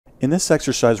In this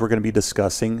exercise, we're going to be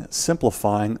discussing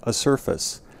simplifying a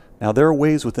surface. Now, there are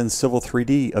ways within Civil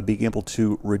 3D of being able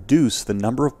to reduce the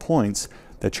number of points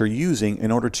that you're using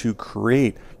in order to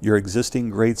create your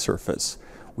existing grade surface.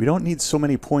 We don't need so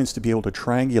many points to be able to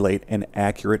triangulate an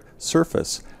accurate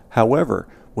surface. However,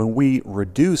 when we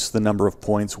reduce the number of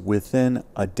points within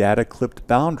a data clipped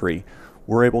boundary,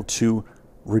 we're able to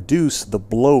reduce the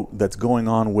bloat that's going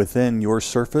on within your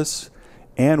surface,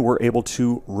 and we're able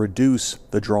to reduce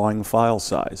the drawing file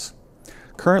size.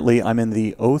 Currently, I'm in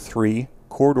the O3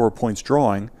 corridor points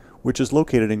drawing, which is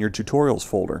located in your tutorials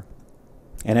folder.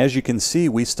 And as you can see,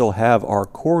 we still have our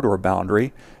corridor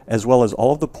boundary as well as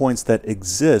all of the points that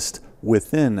exist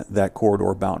within that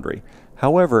corridor boundary.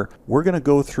 However, we're going to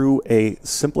go through a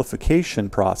simplification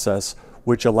process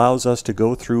which allows us to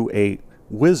go through a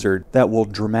wizard that will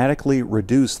dramatically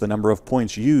reduce the number of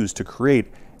points used to create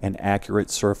an accurate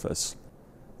surface.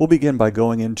 We'll begin by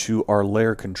going into our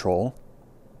layer control,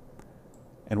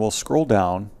 and we'll scroll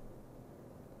down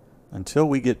until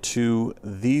we get to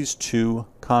these two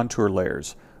contour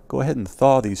layers. Go ahead and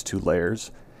thaw these two layers,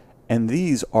 and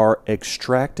these are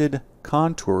extracted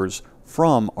contours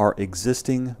from our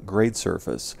existing grade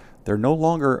surface. They're no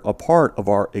longer a part of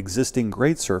our existing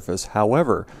grade surface.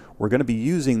 However, we're going to be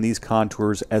using these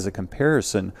contours as a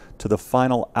comparison to the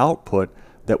final output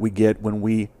that we get when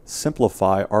we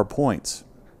simplify our points.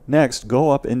 Next,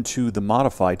 go up into the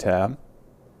Modify tab,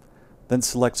 then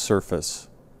select Surface.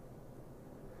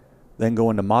 Then go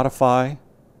into Modify,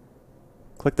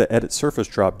 click the Edit Surface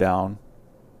drop down,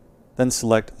 then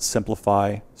select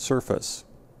Simplify Surface.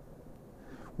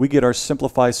 We get our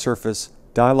Simplify Surface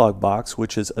dialog box,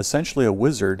 which is essentially a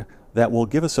wizard that will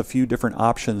give us a few different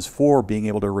options for being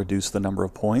able to reduce the number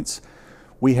of points.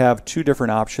 We have two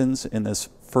different options in this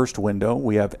first window.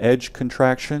 We have edge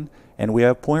contraction and we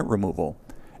have point removal.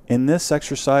 In this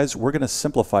exercise, we're going to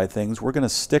simplify things. We're going to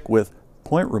stick with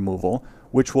point removal,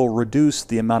 which will reduce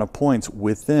the amount of points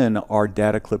within our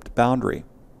data clipped boundary.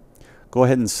 Go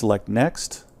ahead and select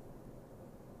Next.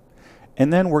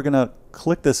 And then we're going to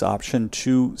click this option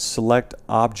to select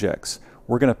objects.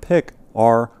 We're going to pick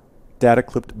our data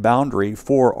clipped boundary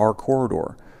for our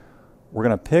corridor. We're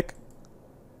going to pick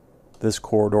this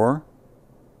corridor,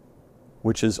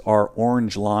 which is our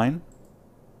orange line.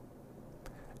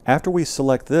 After we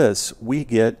select this, we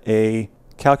get a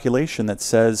calculation that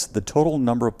says the total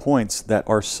number of points that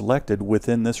are selected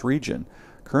within this region.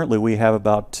 Currently, we have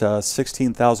about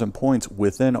 16,000 points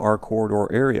within our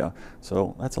corridor area,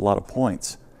 so that's a lot of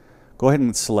points. Go ahead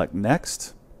and select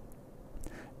Next,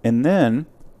 and then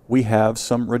we have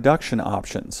some reduction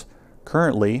options.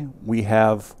 Currently, we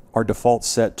have our default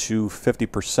set to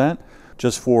 50%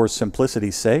 just for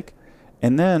simplicity's sake,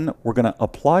 and then we're going to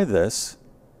apply this.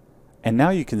 And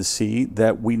now you can see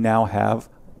that we now have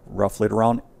roughly at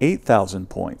around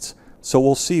 8,000 points. So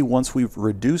we'll see once we've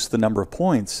reduced the number of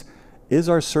points, is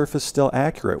our surface still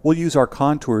accurate? We'll use our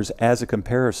contours as a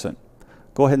comparison.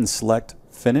 Go ahead and select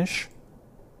Finish.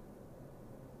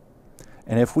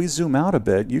 And if we zoom out a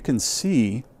bit, you can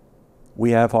see we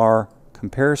have our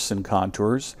comparison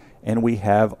contours and we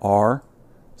have our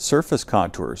surface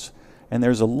contours. And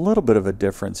there's a little bit of a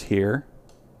difference here.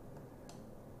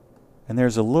 And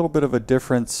there's a little bit of a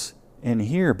difference in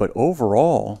here, but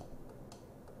overall,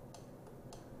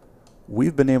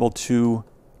 we've been able to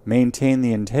maintain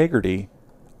the integrity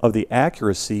of the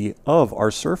accuracy of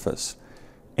our surface.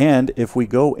 And if we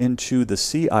go into the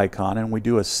C icon and we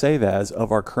do a save as of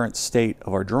our current state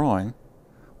of our drawing,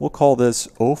 we'll call this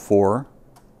O4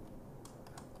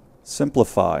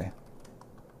 Simplify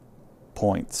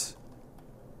Points.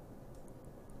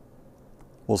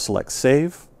 We'll select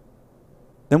Save.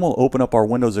 Then we'll open up our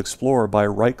Windows Explorer by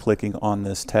right-clicking on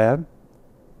this tab,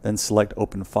 then select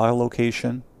Open File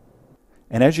Location.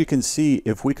 And as you can see,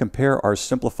 if we compare our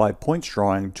simplified points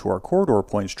drawing to our corridor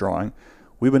points drawing,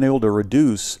 we've been able to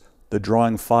reduce the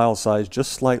drawing file size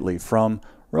just slightly from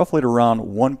roughly at around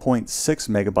 1.6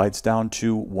 megabytes down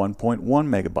to 1.1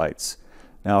 megabytes.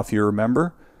 Now, if you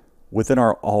remember, within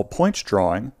our all points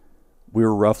drawing, we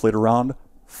were roughly at around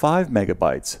 5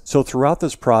 megabytes. So throughout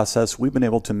this process, we've been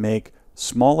able to make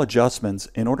small adjustments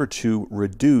in order to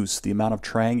reduce the amount of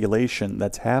triangulation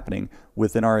that's happening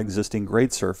within our existing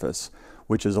grade surface,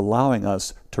 which is allowing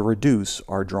us to reduce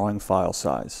our drawing file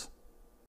size.